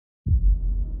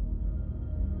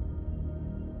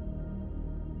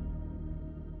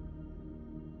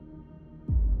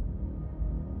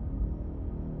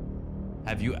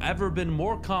Have you ever been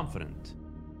more confident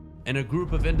in a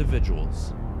group of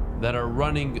individuals that are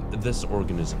running this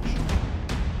organization?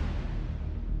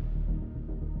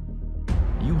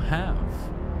 You have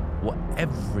what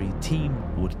every team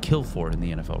would kill for in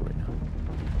the NFL right now.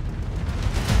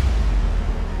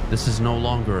 This is no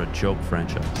longer a joke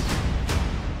franchise.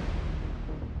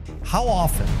 How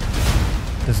often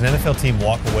does an NFL team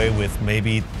walk away with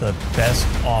maybe the best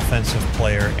offensive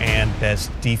player and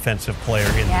best defensive player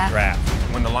in the draft?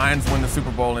 When the Lions win the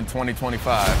Super Bowl in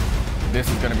 2025, this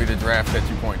is going to be the draft that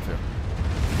you point to.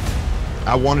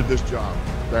 I wanted this job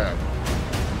bad.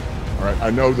 All right, I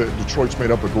know that Detroit's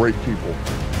made up of great people.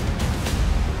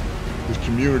 This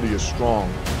community is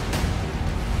strong.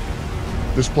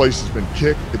 This place has been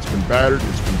kicked, it's been battered,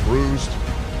 it's been bruised.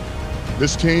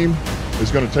 This team is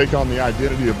going to take on the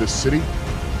identity of this city.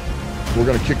 We're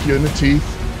going to kick you in the teeth,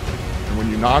 and when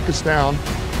you knock us down,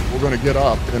 we're going to get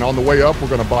up. And on the way up, we're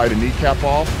going to bite a kneecap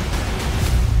off.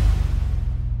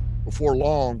 Before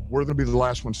long, we're going to be the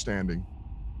last one standing.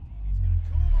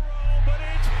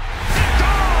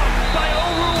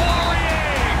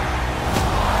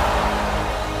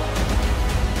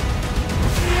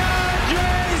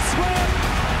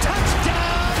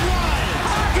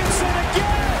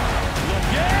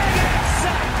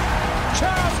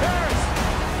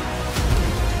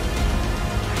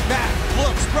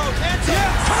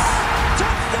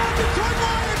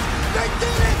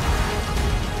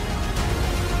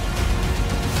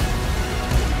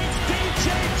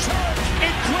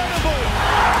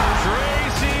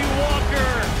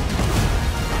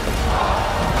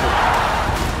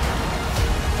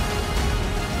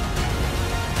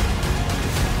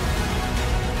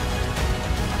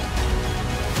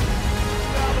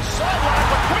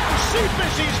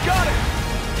 He's got it.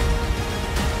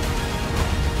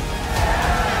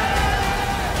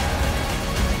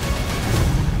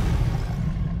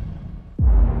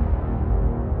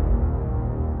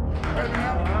 And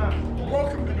now,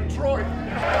 welcome to Detroit.